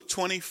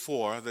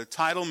24. The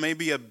title may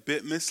be a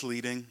bit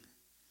misleading,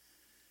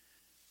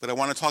 but I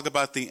want to talk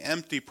about the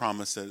empty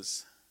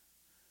promises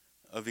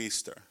of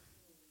Easter.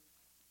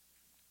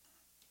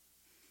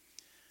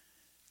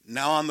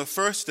 Now on the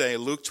first day,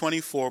 Luke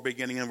 24,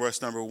 beginning in verse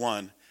number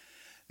 1.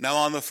 Now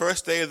on the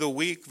first day of the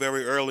week,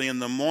 very early in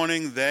the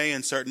morning, they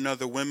and certain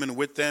other women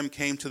with them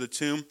came to the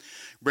tomb,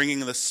 bringing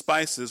the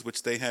spices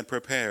which they had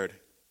prepared.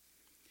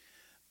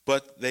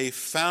 But they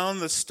found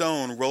the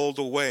stone rolled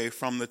away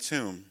from the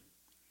tomb.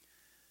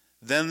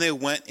 Then they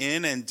went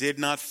in and did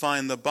not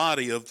find the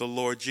body of the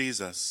Lord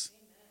Jesus.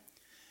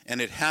 And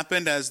it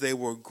happened as they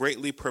were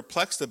greatly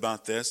perplexed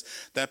about this,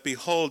 that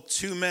behold,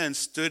 two men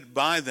stood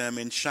by them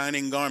in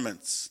shining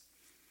garments.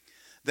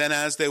 Then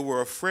as they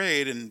were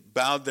afraid and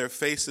bowed their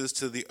faces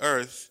to the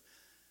earth,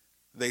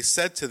 they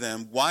said to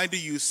them, "Why do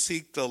you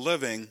seek the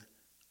living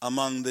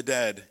among the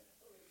dead?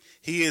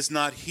 He is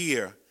not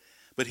here,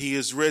 but he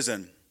is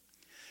risen.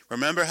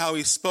 Remember how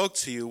he spoke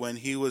to you when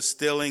he was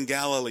still in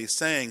Galilee,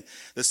 saying,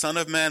 'The Son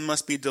of Man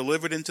must be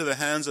delivered into the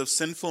hands of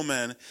sinful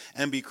men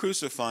and be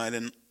crucified,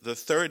 and the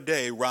third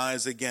day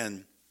rise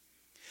again.'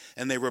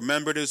 And they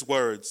remembered his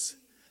words.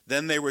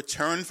 Then they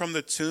returned from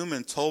the tomb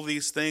and told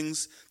these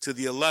things to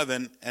the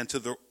 11 and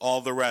to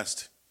all the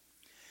rest.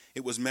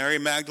 It was Mary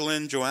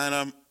Magdalene,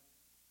 Joanna,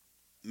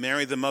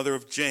 Mary the mother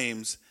of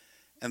James,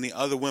 and the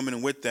other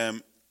women with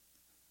them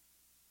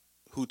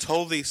who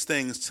told these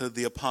things to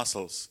the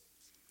apostles.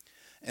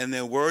 And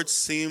their words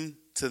seemed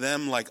to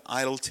them like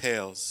idle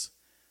tales,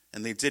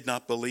 and they did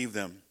not believe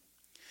them.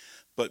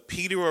 But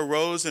Peter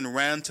arose and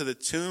ran to the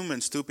tomb,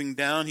 and stooping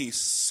down, he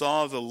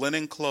saw the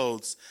linen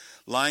clothes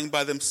lying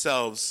by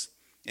themselves,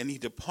 and he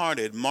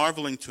departed,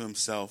 marveling to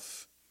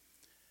himself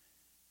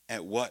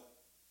at what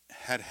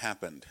had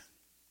happened."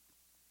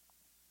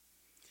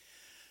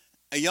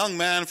 A young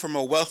man from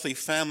a wealthy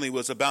family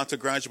was about to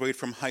graduate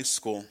from high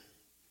school.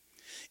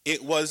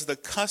 It was the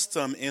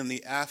custom in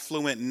the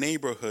affluent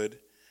neighborhood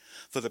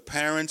for the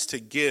parents to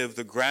give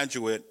the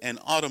graduate an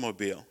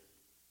automobile.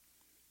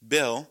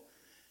 Bill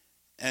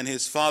and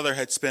his father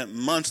had spent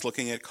months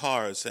looking at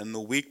cars, and the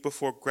week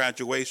before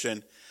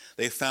graduation,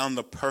 they found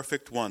the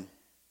perfect one.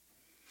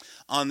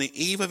 On the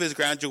eve of his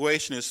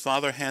graduation, his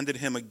father handed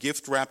him a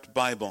gift-wrapped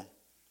Bible.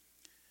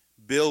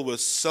 Bill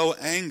was so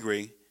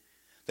angry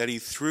that he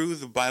threw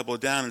the Bible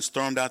down and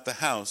stormed out the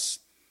house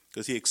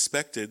because he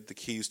expected the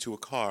keys to a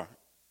car.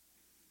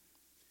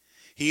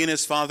 He and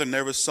his father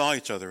never saw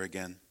each other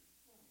again.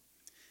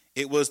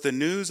 It was the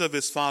news of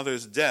his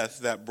father's death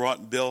that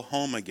brought Bill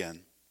home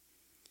again.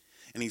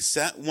 And he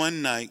sat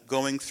one night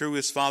going through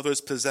his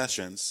father's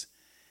possessions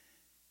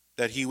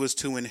that he was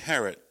to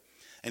inherit,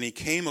 and he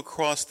came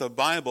across the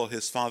Bible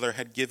his father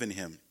had given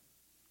him.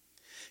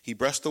 He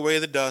brushed away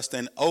the dust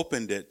and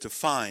opened it to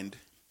find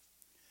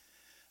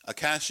a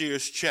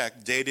cashier's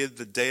check dated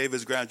the day of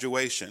his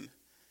graduation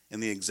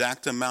and the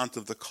exact amount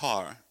of the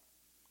car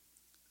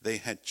they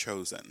had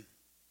chosen.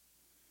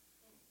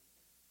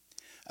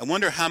 I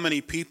wonder how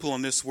many people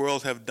in this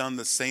world have done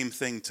the same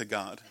thing to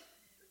God.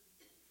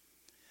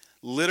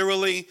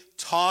 Literally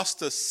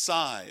tossed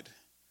aside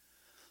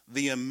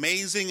the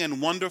amazing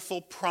and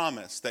wonderful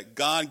promise that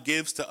God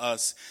gives to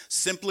us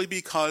simply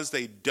because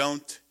they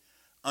don't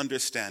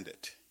understand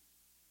it.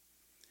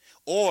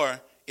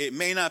 Or it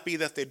may not be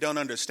that they don't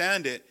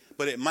understand it,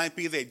 but it might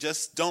be they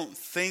just don't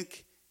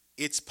think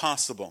it's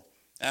possible.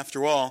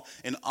 After all,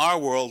 in our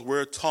world,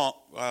 we're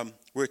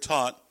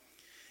taught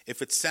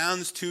if it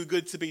sounds too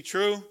good to be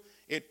true,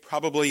 it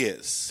probably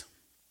is.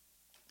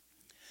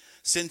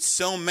 Since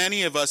so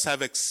many of us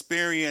have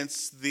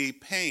experienced the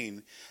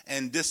pain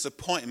and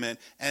disappointment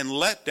and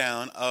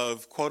letdown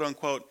of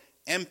quote-unquote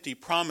empty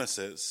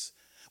promises,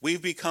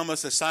 we've become a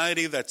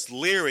society that's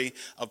leery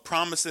of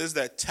promises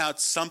that tout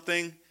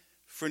something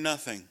for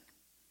nothing.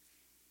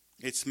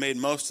 It's made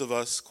most of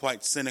us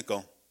quite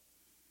cynical.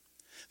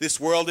 This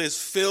world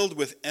is filled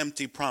with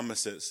empty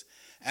promises.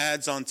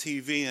 Ads on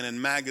TV and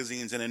in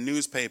magazines and in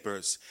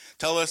newspapers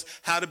tell us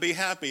how to be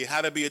happy,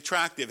 how to be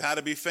attractive, how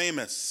to be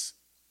famous.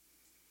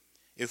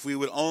 If we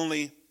would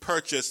only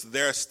purchase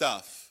their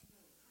stuff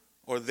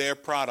or their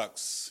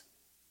products.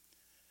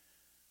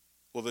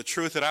 Well, the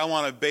truth that I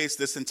want to base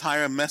this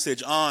entire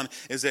message on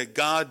is that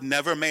God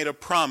never made a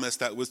promise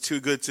that was too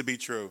good to be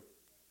true.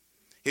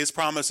 His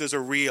promises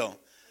are real.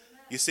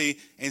 You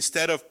see,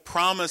 instead of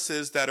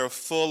promises that are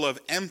full of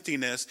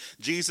emptiness,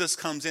 Jesus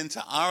comes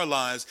into our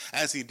lives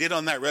as he did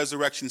on that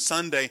Resurrection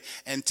Sunday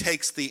and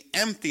takes the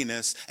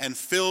emptiness and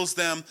fills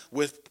them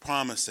with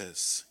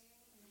promises.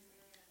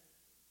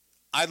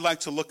 I'd like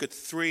to look at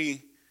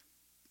 3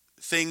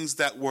 things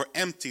that were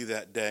empty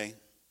that day: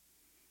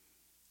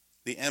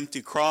 the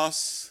empty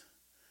cross,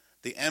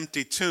 the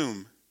empty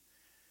tomb,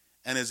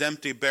 and his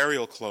empty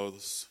burial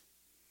clothes.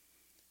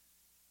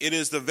 It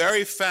is the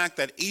very fact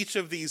that each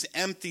of these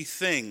empty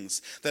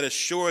things that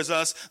assures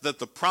us that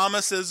the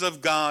promises of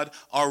God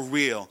are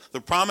real.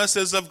 The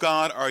promises of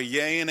God are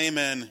yea and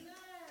amen.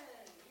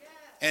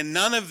 And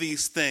none of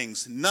these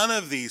things,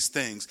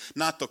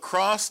 not the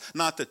cross,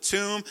 not the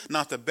tomb,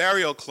 not the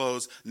burial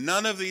clothes,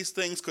 none of these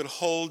things could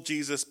hold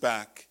Jesus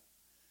back.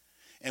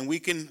 And we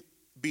can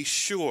be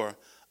sure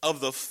of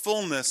the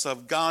fullness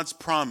of God's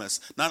promise,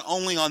 not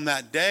only on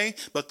that day,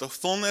 but the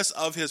fullness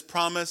of his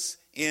promise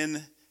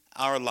in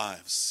our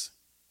lives.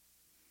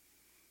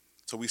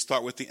 So we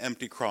start with the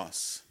empty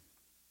cross.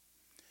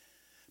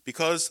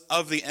 Because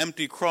of the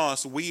empty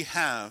cross, we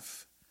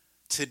have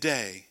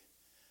today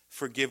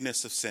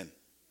forgiveness of sin.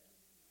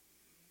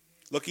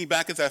 Looking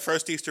back at that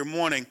first Easter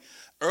morning,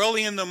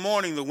 early in the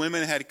morning, the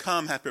women had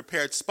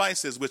prepared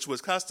spices, which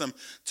was custom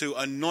to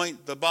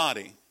anoint the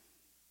body.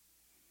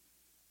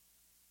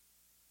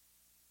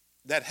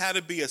 That had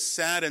to be a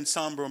sad and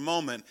somber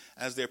moment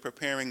as they're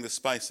preparing the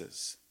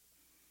spices.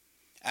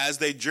 As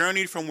they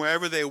journeyed from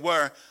wherever they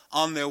were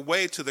on their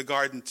way to the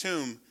garden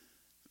tomb,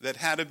 that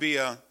had to be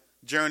a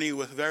journey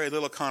with very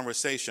little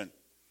conversation.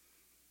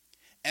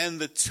 And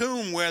the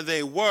tomb where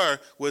they were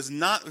was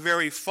not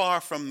very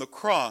far from the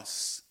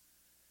cross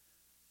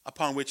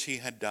upon which he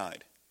had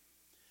died.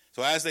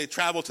 So as they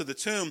traveled to the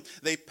tomb,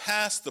 they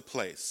passed the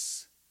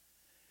place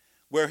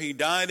where he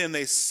died, and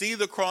they see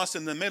the cross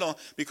in the middle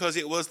because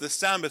it was the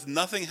Sabbath.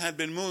 Nothing had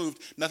been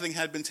moved, nothing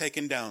had been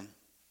taken down.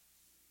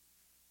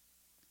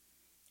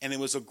 And it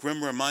was a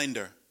grim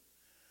reminder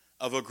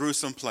of a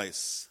gruesome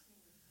place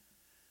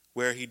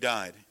where he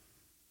died.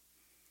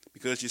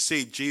 Because you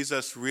see,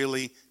 Jesus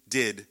really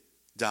did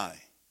die.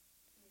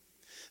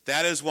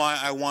 That is why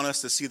I want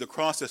us to see the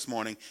cross this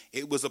morning.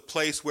 It was a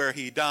place where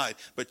he died.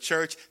 But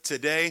church,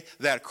 today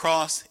that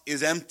cross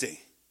is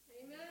empty.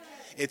 Amen.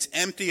 It's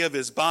empty of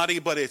his body,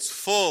 but it's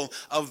full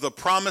of the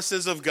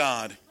promises of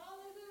God.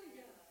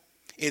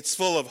 It's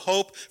full of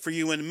hope for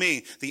you and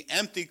me. The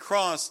empty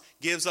cross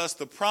gives us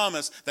the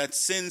promise that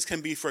sins can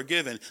be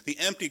forgiven. The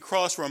empty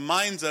cross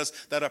reminds us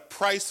that a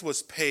price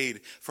was paid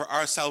for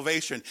our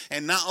salvation.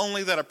 And not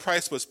only that a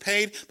price was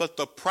paid, but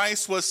the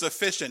price was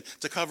sufficient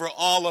to cover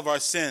all of our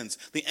sins.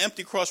 The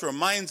empty cross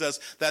reminds us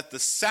that the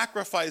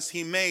sacrifice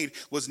he made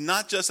was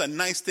not just a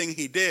nice thing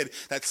he did.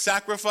 That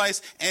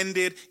sacrifice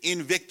ended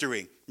in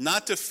victory.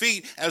 Not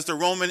defeat as the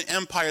Roman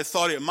Empire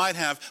thought it might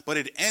have, but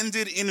it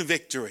ended in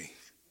victory.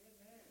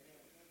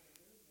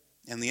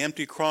 And the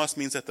empty cross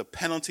means that the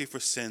penalty for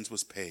sins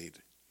was paid.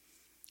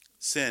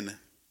 Sin.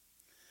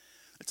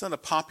 It's not a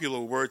popular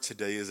word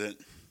today, is it?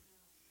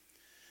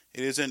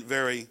 It isn't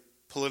very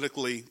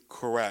politically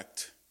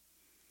correct.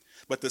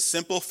 But the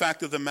simple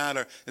fact of the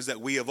matter is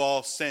that we have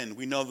all sinned.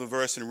 We know the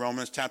verse in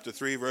Romans chapter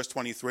 3, verse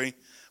 23,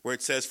 where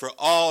it says, "For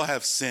all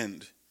have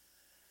sinned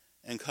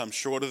and come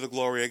short of the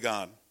glory of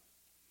God,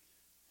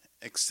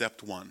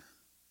 except one."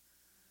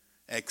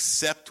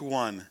 Except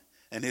one.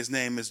 And his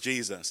name is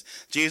Jesus.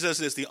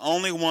 Jesus is the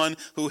only one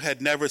who had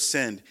never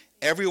sinned.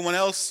 Everyone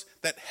else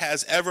that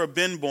has ever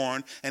been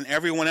born and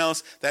everyone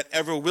else that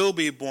ever will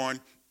be born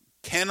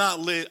cannot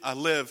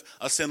live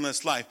a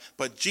sinless life.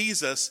 But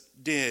Jesus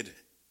did.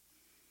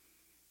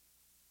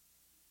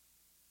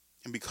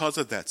 And because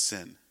of that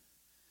sin,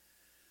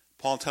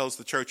 Paul tells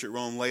the church at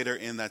Rome later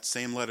in that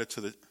same letter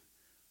to the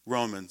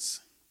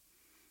Romans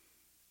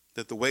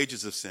that the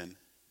wages of sin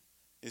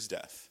is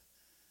death.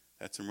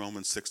 That's in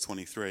Romans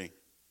 6:23.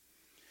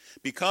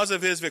 Because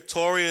of his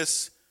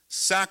victorious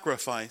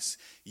sacrifice,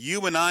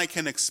 you and I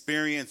can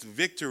experience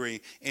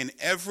victory in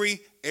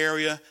every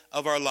area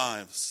of our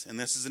lives. And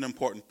this is an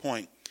important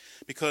point,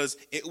 because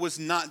it was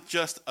not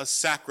just a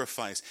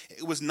sacrifice.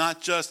 It was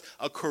not just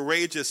a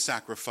courageous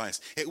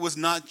sacrifice. It was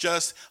not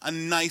just a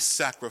nice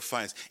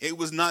sacrifice. It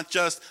was not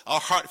just a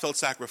heartfelt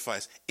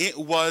sacrifice. It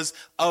was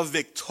a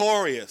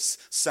victorious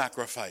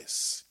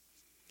sacrifice.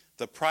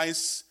 The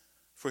price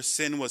for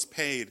sin was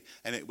paid,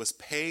 and it was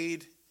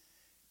paid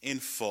in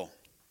full.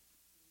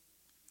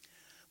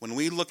 When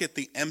we look at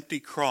the empty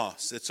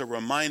cross, it's a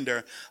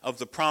reminder of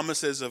the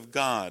promises of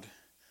God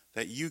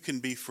that you can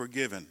be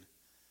forgiven.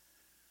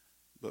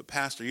 But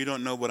Pastor, you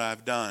don't know what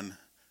I've done.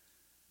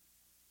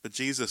 But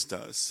Jesus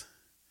does.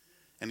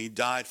 And he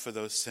died for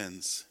those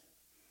sins.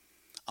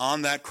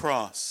 On that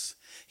cross,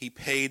 he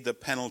paid the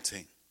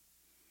penalty.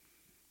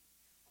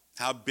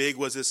 How big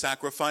was his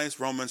sacrifice?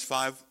 Romans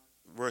 5,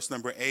 verse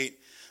number 8.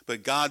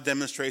 But God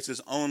demonstrates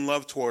his own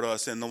love toward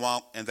us and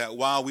that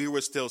while we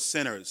were still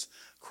sinners,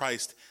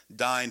 Christ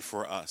died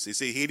for us. You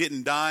see, he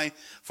didn't die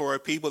for a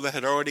people that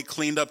had already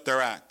cleaned up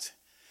their act.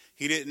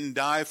 He didn't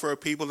die for a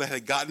people that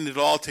had gotten it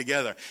all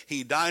together.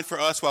 He died for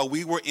us while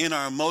we were in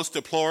our most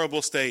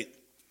deplorable state.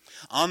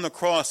 On the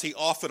cross, he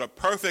offered a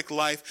perfect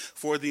life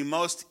for the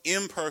most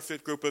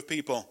imperfect group of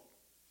people.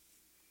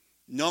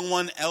 No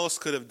one else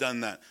could have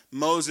done that.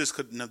 Moses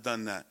couldn't have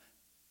done that.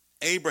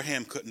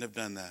 Abraham couldn't have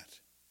done that.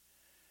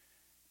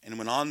 And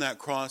when on that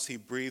cross, he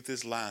breathed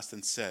his last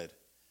and said,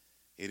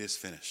 "It is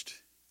finished."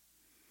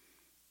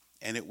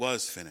 And it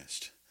was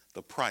finished.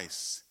 The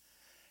price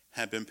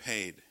had been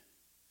paid.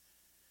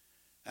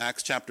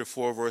 Acts chapter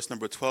 4, verse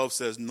number 12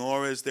 says,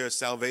 "Nor is there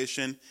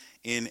salvation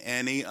in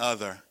any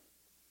other.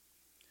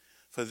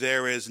 For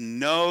there is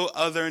no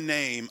other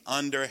name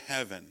under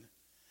heaven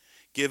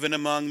given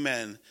among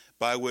men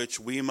by which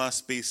we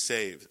must be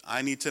saved.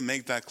 I need to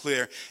make that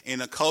clear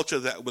in a culture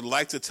that would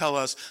like to tell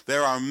us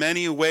there are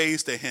many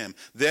ways to him.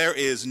 There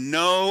is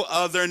no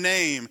other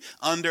name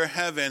under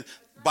heaven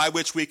by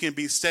which we can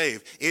be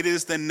saved. It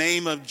is the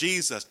name of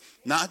Jesus.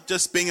 Not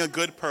just being a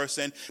good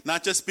person,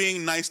 not just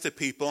being nice to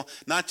people,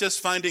 not just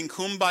finding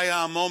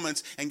kumbaya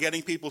moments and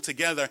getting people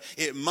together.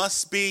 It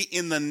must be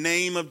in the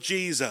name of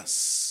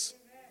Jesus.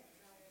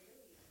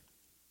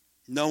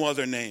 No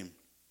other name.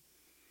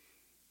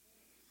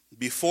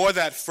 Before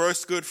that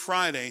first Good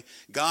Friday,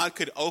 God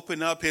could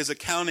open up his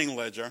accounting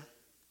ledger,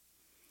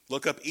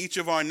 look up each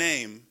of our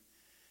name,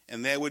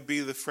 and there would be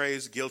the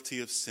phrase guilty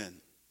of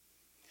sin.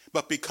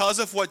 But because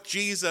of what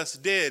Jesus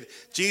did,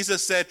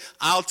 Jesus said,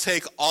 I'll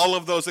take all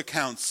of those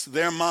accounts.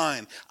 They're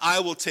mine. I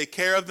will take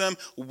care of them,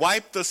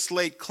 wipe the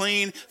slate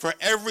clean for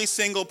every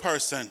single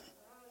person.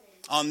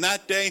 On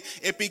that day,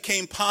 it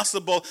became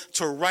possible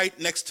to write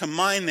next to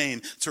my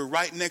name, to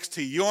write next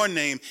to your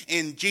name,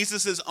 in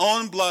Jesus'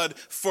 own blood,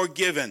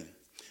 forgiven,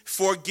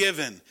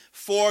 forgiven,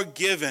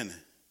 forgiven.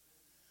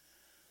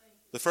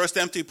 The first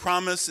empty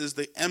promise is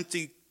the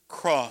empty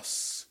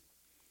cross,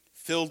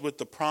 filled with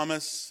the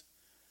promise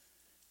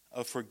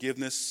of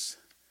forgiveness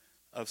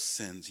of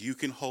sins. You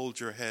can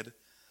hold your head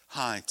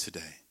high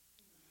today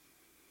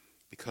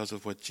because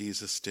of what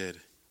Jesus did.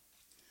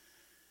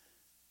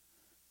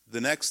 The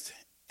next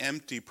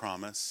empty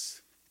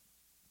promise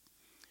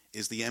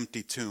is the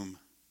empty tomb.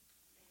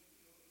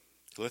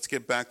 So let's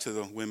get back to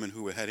the women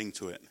who were heading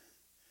to it.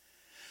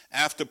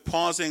 After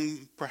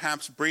pausing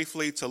perhaps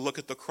briefly to look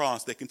at the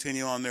cross, they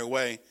continue on their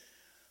way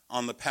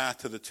on the path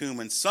to the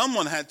tomb. And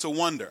someone had to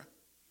wonder,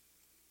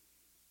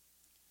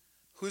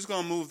 who's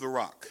going to move the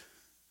rock?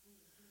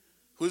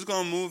 Who's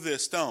going to move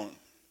this stone?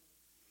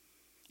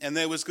 And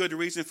there was good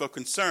reason for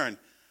concern.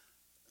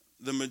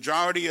 The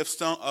majority of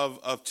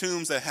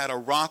tombs that had a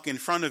rock in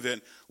front of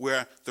it,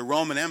 where the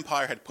Roman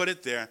Empire had put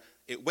it there,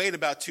 it weighed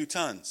about 2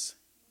 tons.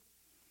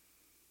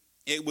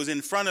 It was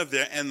in front of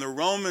there, and the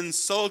Roman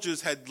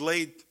soldiers had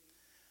laid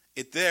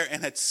it there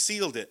and had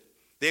sealed it.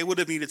 They would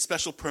have needed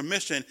special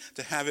permission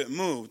to have it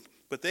moved,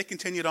 but they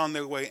continued on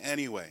their way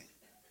anyway.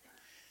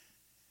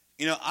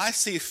 You know, I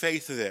see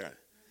faith there.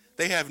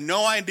 They have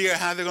no idea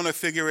how they're going to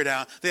figure it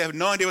out. They have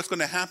no idea what's going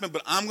to happen,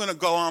 but I'm going to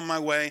go on my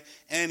way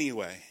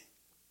anyway.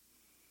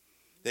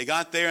 They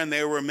got there and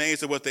they were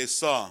amazed at what they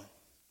saw.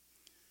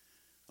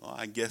 Well,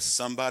 I guess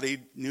somebody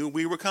knew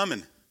we were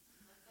coming.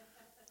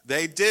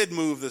 They did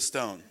move the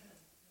stone.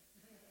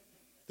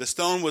 The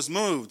stone was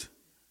moved,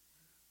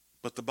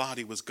 but the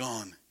body was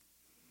gone.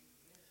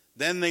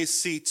 Then they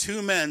see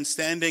 2 men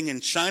standing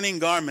in shining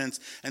garments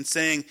and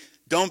saying,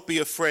 "Don't be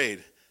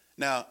afraid."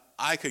 Now,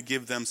 I could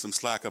give them some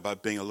slack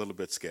about being a little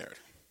bit scared.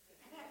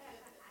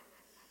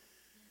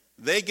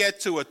 They get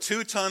to a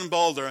 2-ton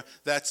boulder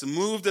that's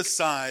moved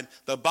aside.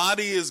 The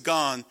body is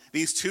gone.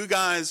 These 2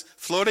 guys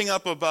floating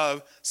up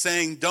above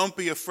saying, "Don't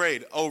be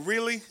afraid." Oh,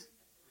 really?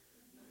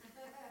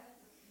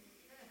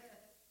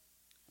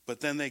 But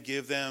then they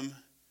give them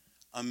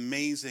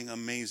amazing,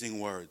 amazing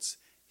words.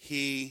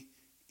 He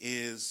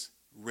is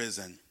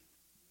risen.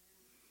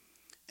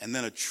 And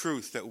then a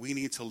truth that we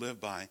need to live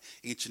by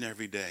each and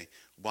every day.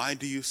 Why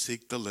do you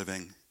seek the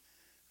living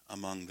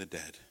among the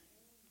dead?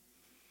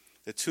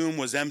 The tomb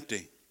was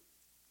empty.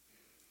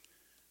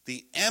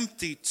 The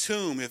empty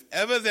tomb, if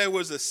ever there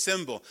was a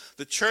symbol,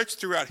 the church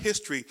throughout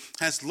history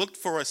has looked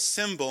for a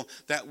symbol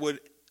that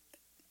would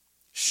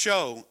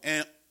show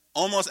and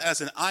almost as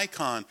an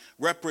icon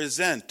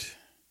represent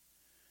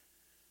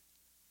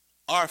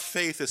our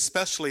faith,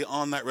 especially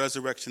on that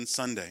Resurrection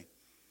Sunday.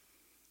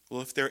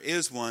 Well, if there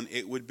is one,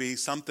 it would be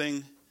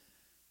something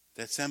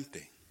that's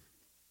empty.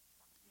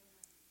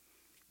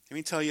 Let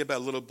me tell you about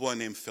a little boy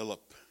named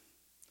Philip.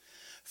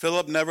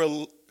 Philip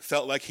never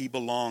felt like he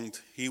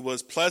belonged. He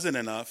was pleasant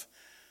enough,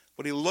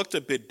 but he looked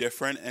a bit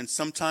different and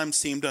sometimes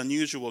seemed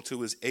unusual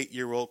to his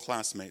 8-year-old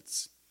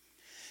classmates.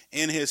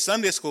 In his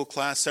Sunday school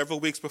class, several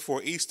weeks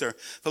before Easter,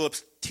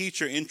 Philip's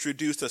teacher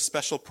introduced a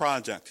special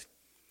project.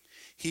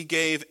 He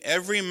gave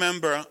every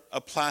member a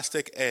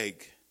plastic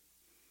egg.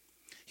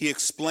 He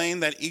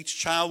explained that each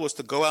child was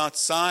to go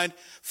outside,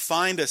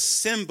 find a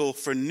symbol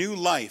for new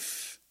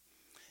life,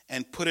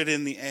 and put it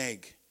in the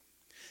egg.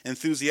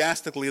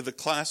 Enthusiastically, the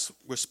class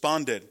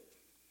responded.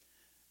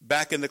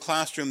 Back in the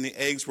classroom, the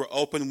eggs were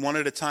opened one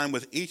at a time,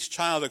 with each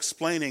child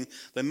explaining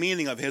the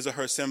meaning of his or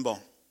her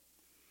symbol.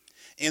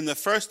 In the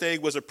first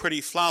egg was a pretty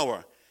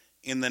flower.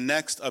 In the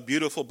next, a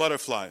beautiful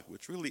butterfly,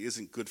 which really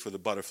isn't good for the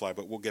butterfly,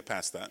 but we'll get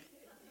past that.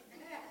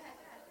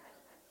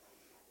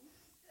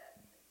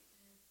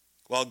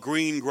 While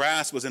green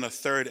grass was in a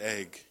third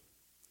egg.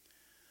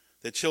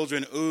 The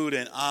children oohed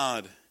and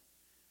ahed.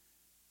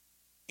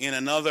 In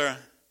another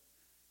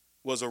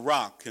was a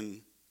rock,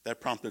 and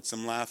that prompted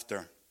some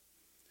laughter.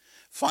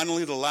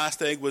 Finally, the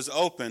last egg was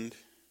opened,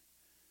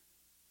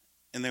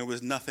 and there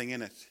was nothing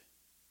in it.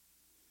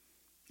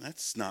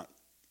 That's not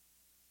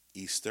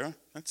Easter.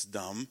 That's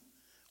dumb,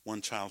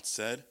 one child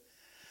said.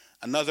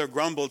 Another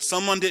grumbled,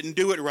 "Someone didn't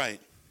do it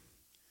right."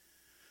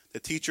 The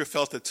teacher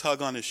felt a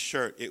tug on his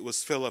shirt. It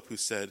was Philip who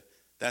said,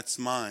 That's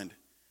mine,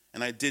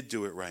 and I did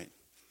do it right.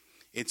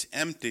 It's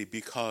empty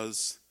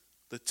because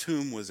the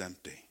tomb was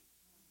empty.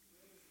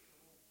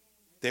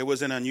 There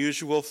was an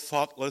unusual,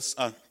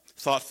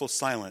 thoughtful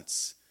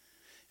silence.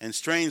 And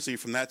strangely,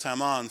 from that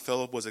time on,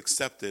 Philip was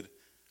accepted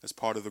as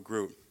part of the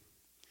group.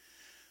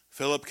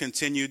 Philip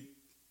continued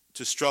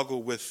to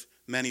struggle with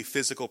many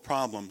physical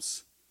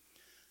problems.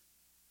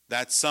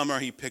 That summer,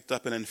 he picked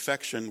up an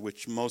infection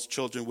which most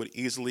children would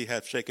easily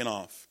have shaken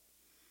off.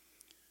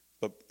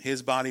 But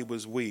his body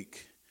was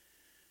weak,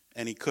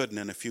 and he couldn't,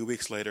 and a few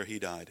weeks later, he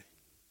died.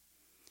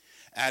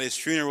 At his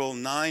funeral,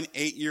 9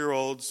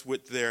 8-year-olds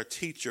with their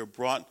teacher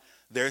brought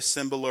their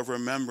symbol of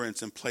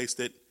remembrance and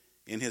placed it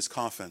in his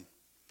coffin.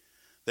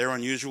 Their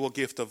unusual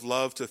gift of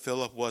love to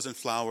Philip wasn't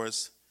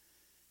flowers.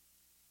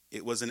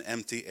 It was an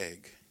empty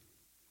egg.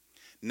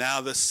 Now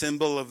the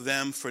symbol of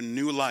them for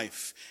new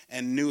life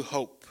and new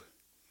hope.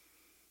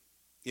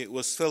 It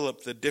was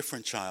Philip, the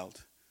different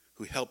child,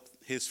 who helped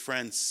his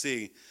friends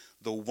see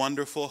the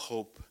wonderful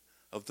hope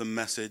of the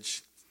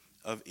message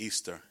of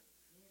Easter,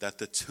 that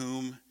the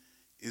tomb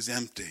is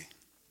empty.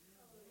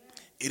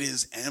 It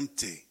is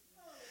empty.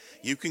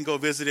 You can go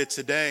visit it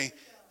today,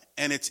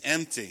 and it's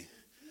empty.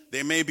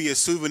 There may be a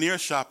souvenir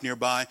shop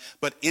nearby,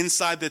 but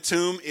inside the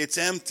tomb, it's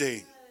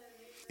empty.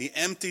 The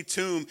empty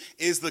tomb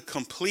is the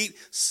complete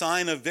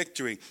sign of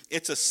victory.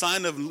 It's a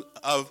sign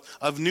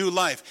of new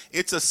life.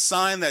 It's a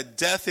sign that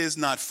death is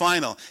not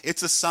final.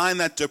 It's a sign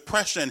that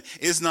depression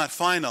is not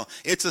final.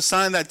 It's a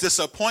sign that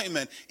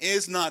disappointment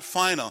is not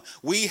final.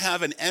 We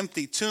have an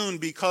empty tomb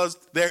because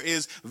there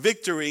is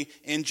victory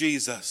in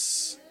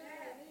Jesus.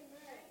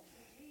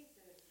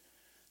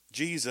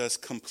 Jesus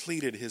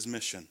completed his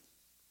mission.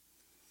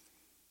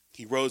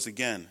 He rose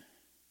again.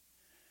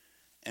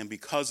 And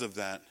because of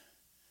that,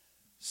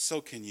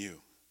 so can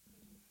you.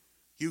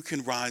 You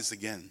can rise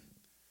again.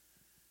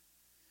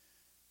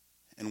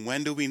 And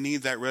when do we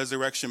need that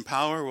resurrection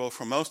power? Well,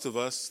 for most of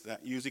us,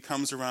 that usually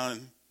comes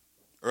around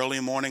early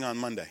morning on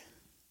Monday,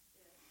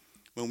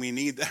 when we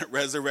need that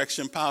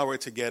resurrection power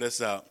to get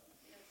us out,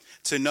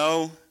 to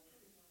know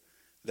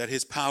that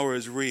his power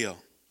is real.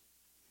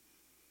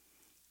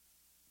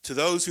 To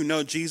those who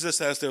know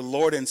Jesus as their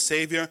Lord and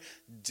Savior,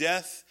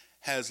 death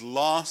has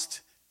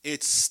lost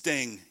its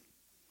sting.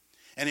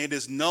 And it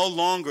is no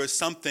longer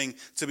something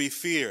to be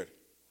feared.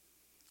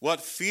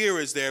 What fear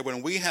is there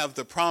when we have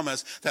the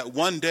promise that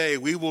one day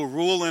we will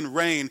rule and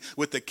reign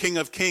with the King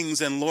of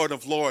Kings and Lord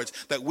of Lords,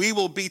 that we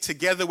will be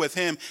together with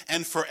him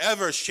and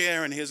forever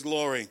share in his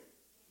glory.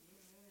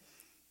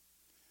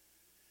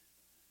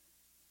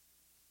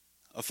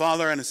 A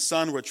father and his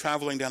son were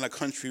traveling down a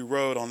country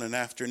road on an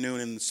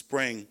afternoon in the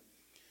spring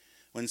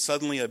when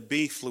suddenly a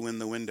bee flew in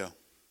the window.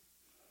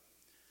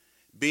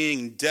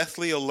 Being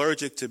deathly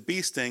allergic to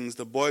bee stings,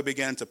 the boy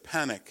began to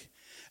panic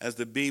as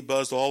the bee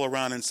buzzed all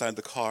around inside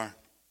the car.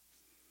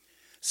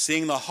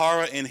 Seeing the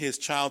horror in his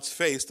child's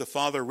face, the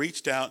father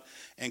reached out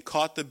and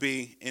caught the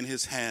bee in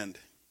his hand.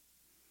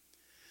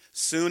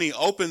 Soon he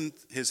opened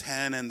his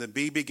hand and the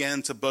bee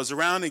began to buzz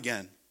around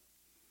again.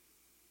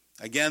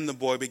 Again, the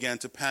boy began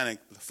to panic.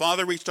 The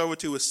father reached over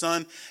to his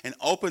son and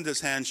opened his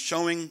hand,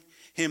 showing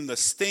him the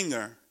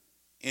stinger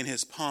in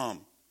his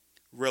palm.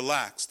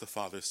 "Relax," the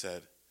father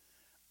said.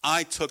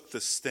 "I took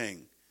the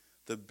sting.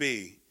 The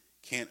bee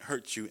can't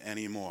hurt you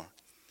anymore."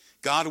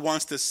 God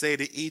wants to say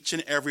to each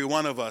and every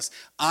one of us,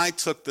 I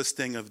took the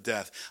sting of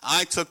death.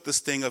 I took the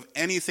sting of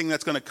anything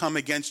that's going to come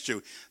against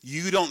you.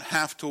 You don't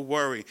have to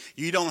worry.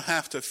 You don't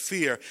have to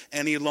fear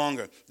any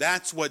longer.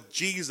 That's what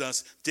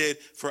Jesus did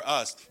for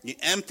us. The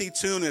empty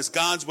tomb is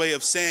God's way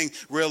of saying,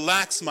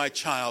 relax, my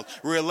child.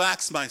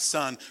 Relax, my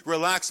son.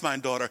 Relax, my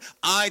daughter.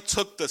 I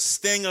took the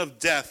sting of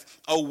death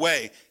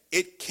away.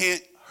 It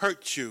can't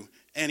hurt you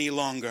any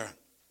longer.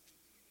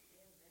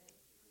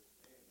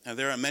 Now,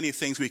 there are many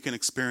things we can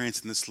experience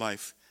in this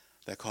life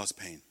that cause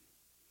pain.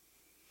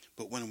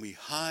 But when we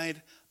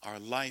hide our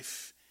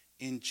life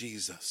in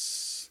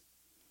Jesus,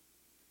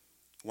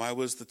 why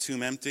was the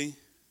tomb empty?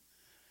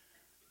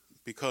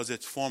 Because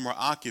its former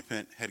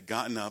occupant had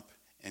gotten up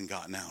and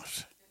gotten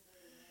out.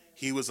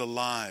 He was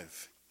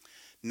alive.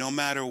 No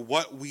matter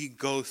what we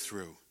go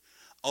through,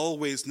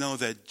 always know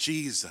that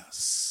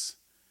Jesus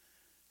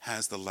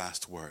has the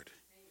last word.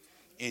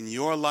 In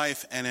your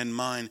life and in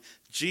mine,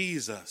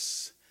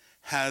 Jesus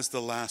has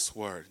the last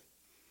word.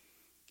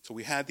 So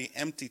we had the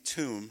empty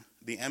tomb,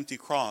 the empty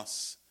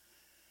cross,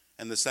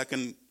 and the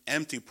second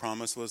empty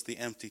promise was the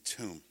empty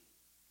tomb.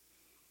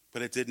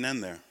 But it didn't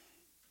end there.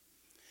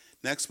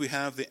 Next we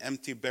have the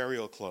empty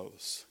burial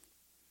clothes.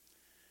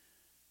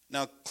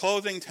 Now,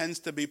 clothing tends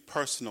to be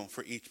personal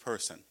for each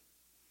person.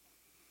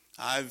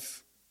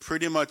 I've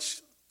pretty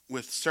much,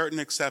 with certain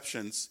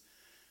exceptions,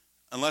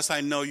 unless I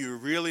know you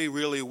really,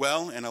 really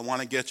well and I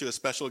want to get you a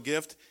special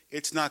gift,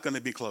 it's not going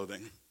to be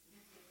clothing.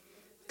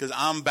 Because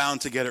I'm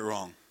bound to get it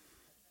wrong.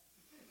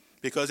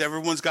 Because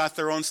everyone's got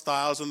their own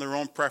styles and their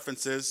own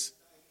preferences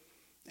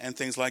and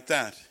things like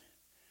that.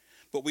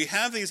 But we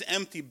have these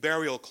empty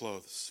burial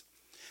clothes.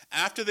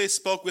 After they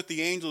spoke with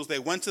the angels, they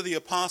went to the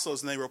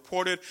apostles and they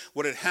reported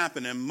what had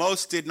happened, and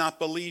most did not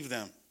believe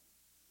them.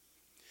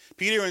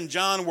 Peter and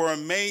John were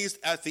amazed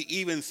at the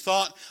even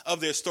thought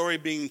of their story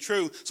being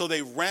true, so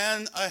they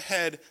ran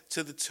ahead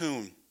to the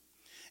tomb.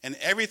 And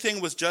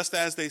everything was just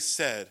as they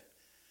said.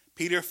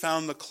 Peter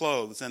found the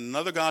clothes, and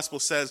another gospel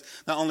says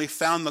not only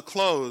found the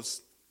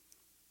clothes,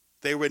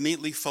 they were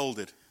neatly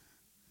folded.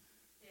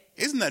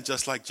 Isn't that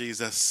just like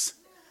Jesus?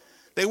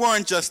 They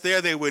weren't just there,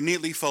 they were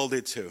neatly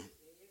folded too.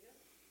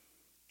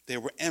 They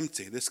were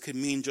empty. This could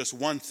mean just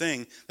one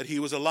thing, that he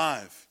was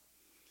alive.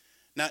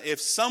 Now,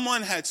 if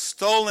someone had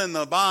stolen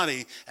the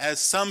body, as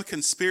some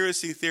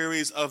conspiracy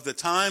theories of the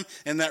time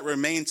and that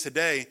remain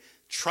today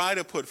try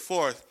to put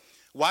forth,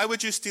 why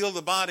would you steal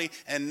the body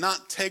and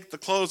not take the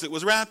clothes it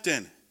was wrapped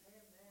in?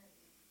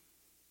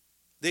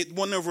 They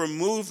wouldn't have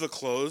removed the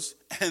clothes,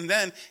 and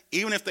then,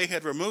 even if they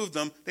had removed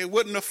them, they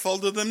wouldn't have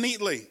folded them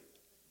neatly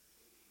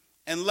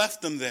and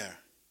left them there.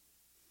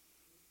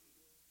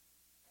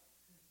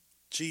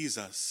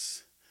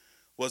 Jesus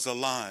was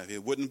alive.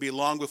 It wouldn't be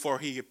long before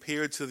he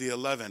appeared to the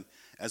 11,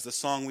 as the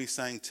song we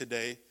sang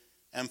today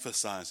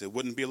emphasized. It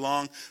wouldn't be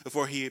long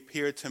before he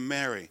appeared to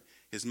Mary,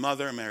 his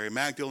mother, Mary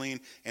Magdalene,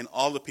 and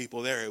all the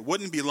people there. It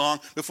wouldn't be long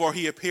before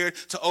he appeared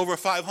to over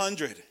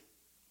 500.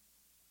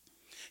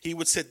 He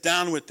would sit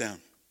down with them.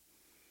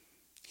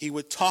 He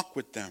would talk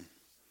with them.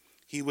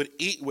 He would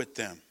eat with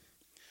them.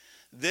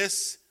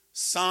 This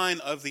sign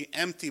of the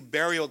empty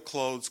burial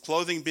clothes,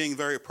 clothing being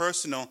very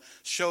personal,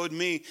 showed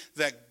me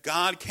that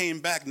God came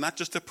back not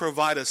just to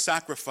provide a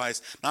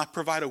sacrifice, not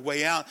provide a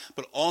way out,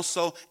 but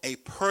also a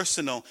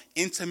personal,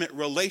 intimate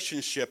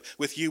relationship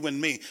with you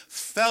and me.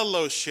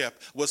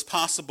 Fellowship was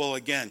possible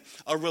again.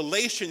 A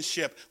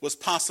relationship was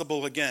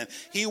possible again.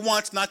 He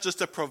wants not just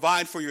to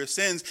provide for your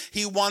sins,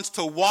 he wants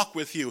to walk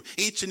with you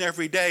each and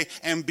every day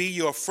and be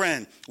your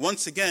friend.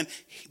 Once again,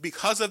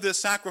 because of this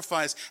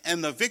sacrifice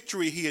and the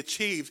victory he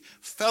achieved,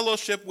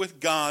 fellowship with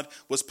God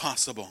was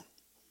possible.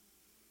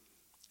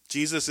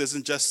 Jesus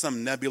isn't just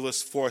some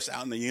nebulous force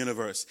out in the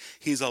universe.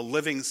 He's a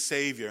living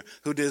Savior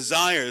who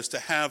desires to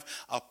have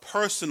a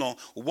personal,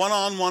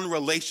 one-on-one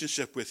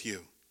relationship with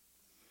you,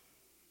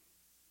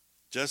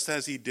 just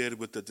as he did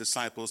with the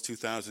disciples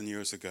 2,000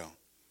 years ago.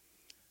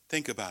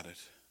 Think about it.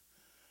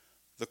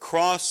 The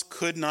cross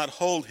could not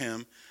hold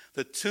him,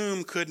 the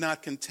tomb could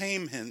not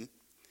contain him,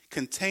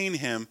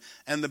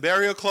 and the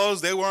burial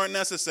clothes, they weren't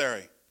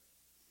necessary,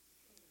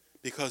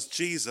 because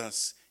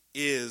Jesus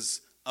is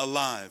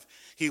alive.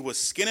 He was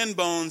skin and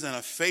bones and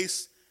a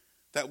face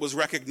that was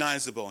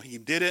recognizable. He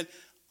did it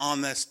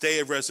on this day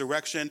of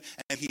resurrection,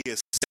 and he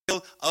is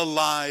still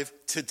alive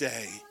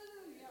today.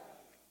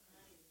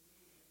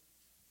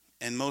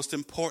 And most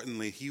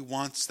importantly, he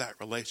wants that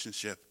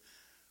relationship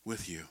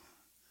with you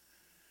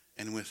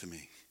and with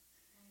me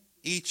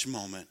each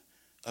moment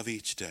of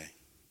each day.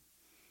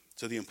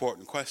 So the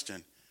important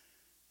question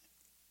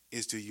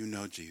is, do you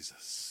know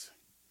Jesus?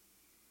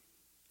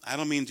 I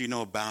don't mean do you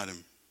know about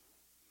him.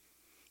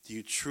 Do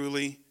you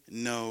truly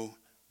know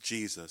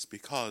Jesus?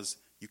 Because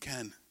you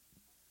can.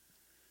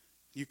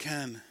 You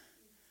can.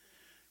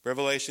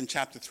 Revelation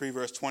chapter 3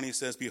 verse 20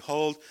 says,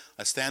 "Behold,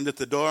 I stand at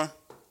the door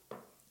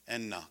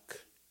and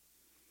knock.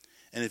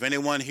 And if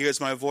anyone hears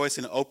my voice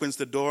and opens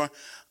the door,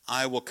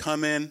 I will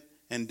come in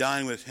and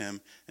dine with him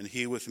and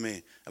he with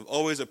me." I've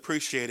always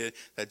appreciated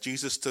that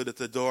Jesus stood at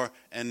the door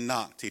and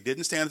knocked. He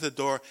didn't stand at the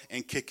door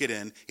and kick it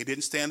in. He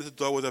didn't stand at the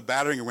door with a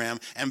battering ram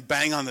and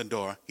bang on the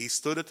door. He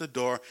stood at the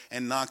door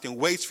and knocked and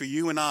waits for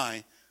you and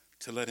I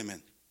to let him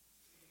in.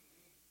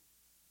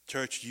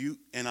 Church, you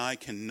and I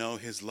can know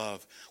his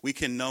love. We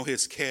can know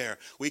his care.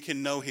 We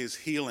can know his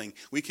healing.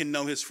 We can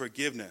know his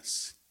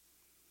forgiveness.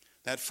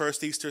 That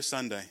first Easter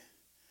Sunday,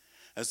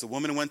 as the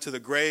woman went to the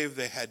grave,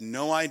 they had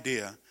no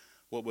idea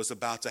what was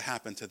about to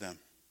happen to them.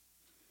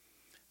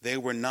 They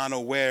were not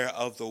aware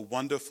of the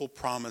wonderful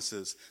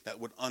promises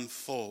that would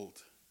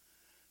unfold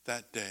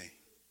that day.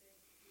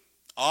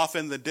 Off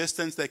in the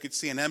distance, they could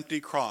see an empty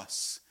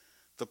cross,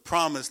 the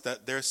promise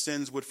that their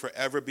sins would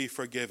forever be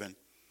forgiven.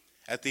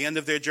 At the end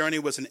of their journey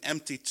was an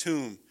empty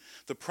tomb,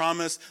 the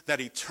promise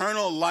that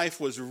eternal life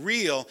was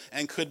real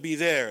and could be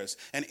theirs.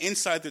 And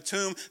inside the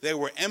tomb, there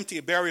were empty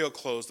burial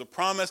clothes, the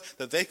promise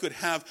that they could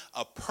have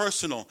a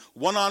personal,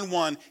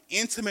 one-on-one,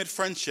 intimate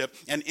friendship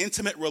and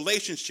intimate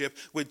relationship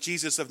with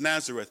Jesus of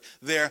Nazareth.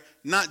 Their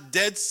not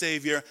dead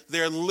Savior,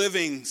 their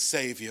living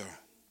Savior.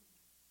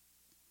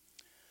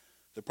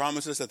 The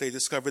promises that they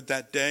discovered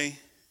that day,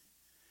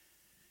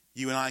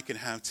 you and I can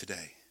have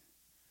today.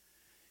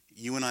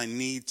 You and I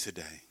need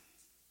today.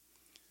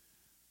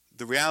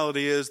 The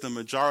reality is the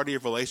majority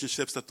of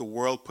relationships that the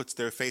world puts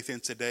their faith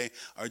in today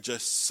are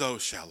just so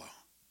shallow.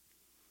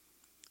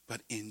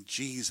 But in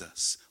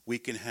Jesus, we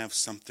can have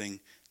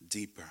something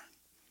deeper.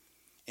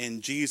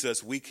 In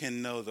Jesus, we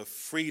can know the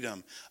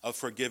freedom of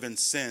forgiven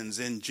sins.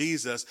 In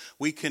Jesus,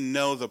 we can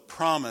know the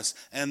promise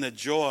and the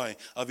joy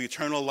of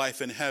eternal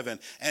life in heaven.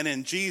 And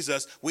in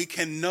Jesus, we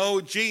can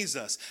know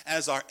Jesus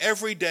as our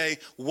everyday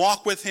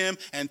walk with him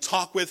and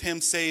talk with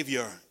him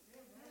Savior.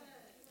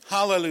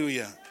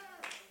 Hallelujah.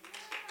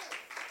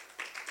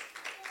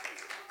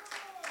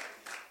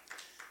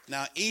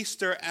 Now,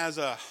 Easter as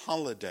a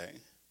holiday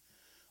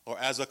or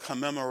as a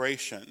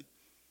commemoration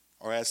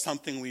or as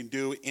something we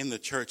do in the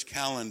church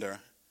calendar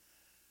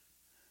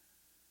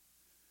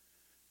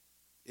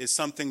is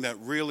something that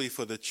really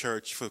for the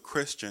church, for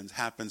Christians,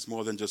 happens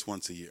more than just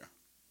once a year.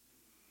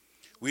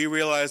 We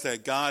realize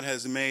that God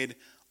has made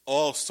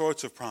all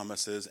sorts of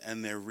promises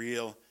and they're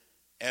real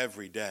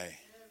every day.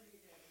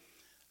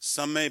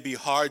 Some may be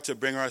hard to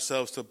bring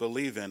ourselves to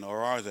believe in,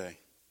 or are they?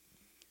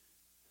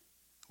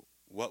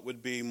 What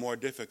would be more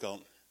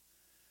difficult?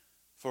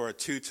 For a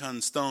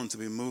 2-ton stone to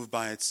be moved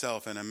by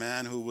itself and a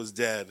man who was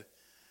dead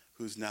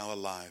who's now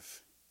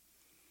alive.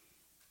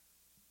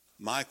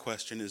 My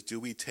question is, do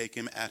we take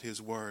him at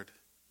his word?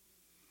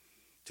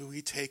 Do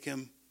we take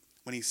him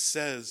when he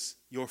says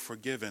you're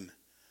forgiven?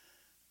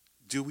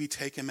 Do we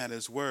take him at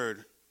his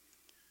word?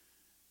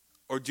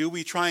 Or do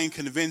we try and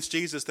convince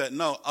Jesus that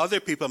no, other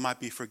people might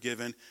be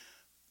forgiven,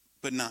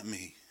 but not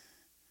me?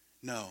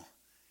 No,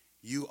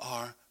 you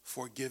are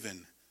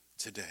forgiven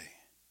today.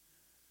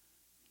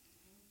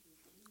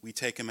 We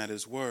take him at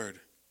his word.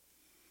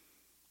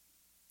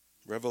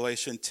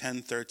 Revelation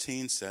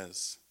 10:13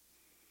 says,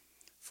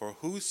 "For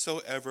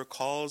whosoever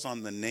calls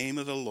on the name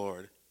of the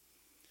Lord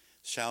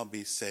shall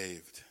be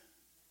saved."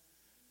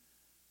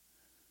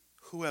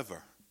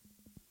 Whoever.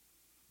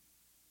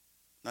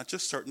 Not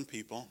just certain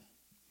people.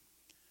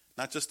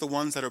 Not just the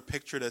ones that are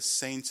pictured as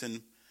saints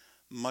in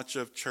much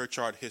of church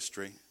art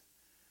history.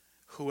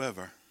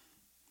 Whoever.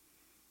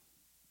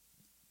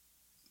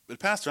 But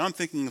Pastor, I'm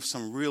thinking of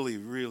some really,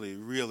 really,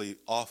 really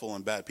awful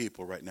and bad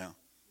people right now.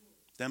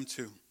 Them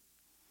too.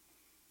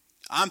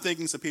 I'm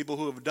thinking some people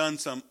who have done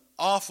some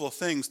awful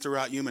things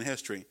throughout human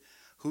history.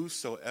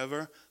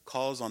 Whosoever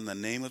calls on the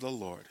name of the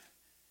Lord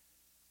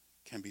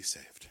can be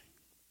saved.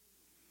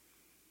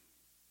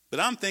 But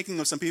I'm thinking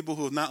of some people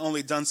who have not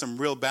only done some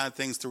real bad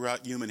things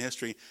throughout human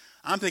history,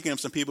 I'm thinking of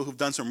some people who've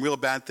done some real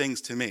bad things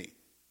to me.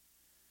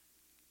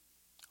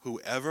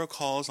 Whoever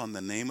calls on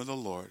the name of the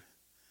Lord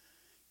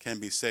can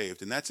be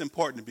saved. And that's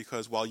important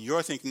because while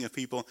you're thinking of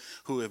people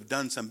who have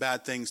done some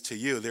bad things to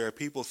you, there are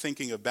people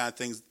thinking of bad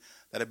things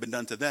that have been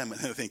done to them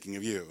and they're thinking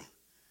of you.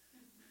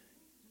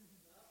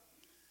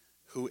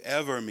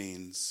 Whoever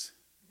means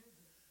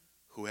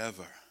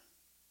whoever.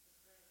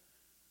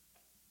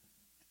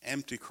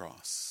 Empty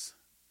cross,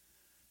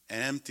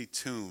 an empty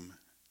tomb,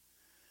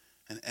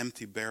 and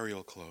empty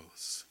burial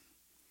clothes.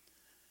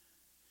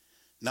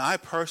 Now, I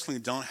personally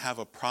don't have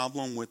a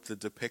problem with the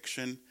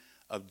depiction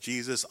of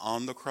Jesus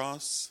on the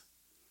cross,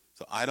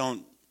 so I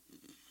don't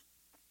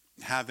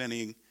have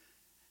any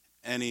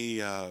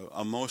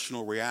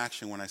emotional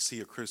reaction when I see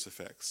a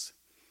crucifix,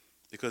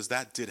 because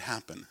that did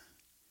happen.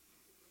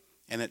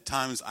 And at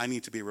times I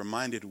need to be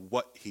reminded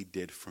what he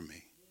did for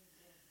me.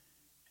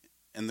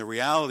 And the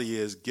reality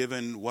is,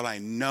 given what I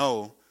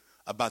know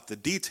about the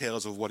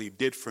details of what he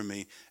did for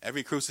me,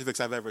 every crucifix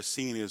I've ever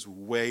seen is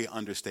way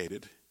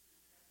understated.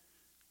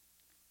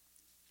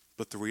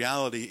 But the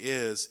reality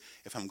is,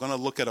 if I'm going to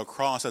look at a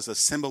cross as a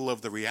symbol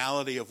of the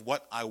reality of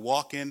what I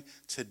walk in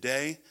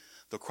today,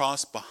 the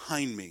cross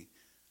behind me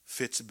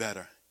fits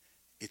better.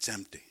 It's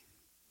empty.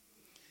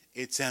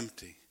 It's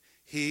empty.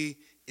 He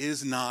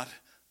is not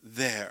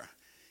there.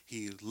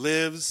 He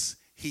lives.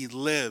 He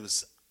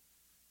lives.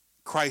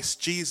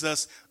 Christ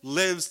Jesus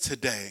lives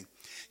today.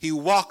 He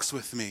walks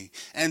with me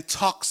and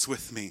talks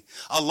with me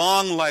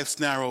along life's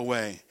narrow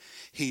way.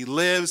 He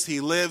lives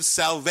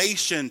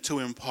salvation to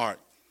impart.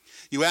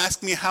 You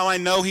ask me how I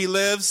know he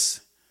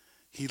lives?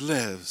 He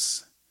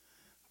lives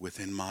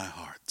within my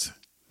heart.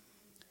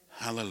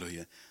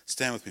 Hallelujah.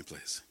 Stand with me,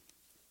 please.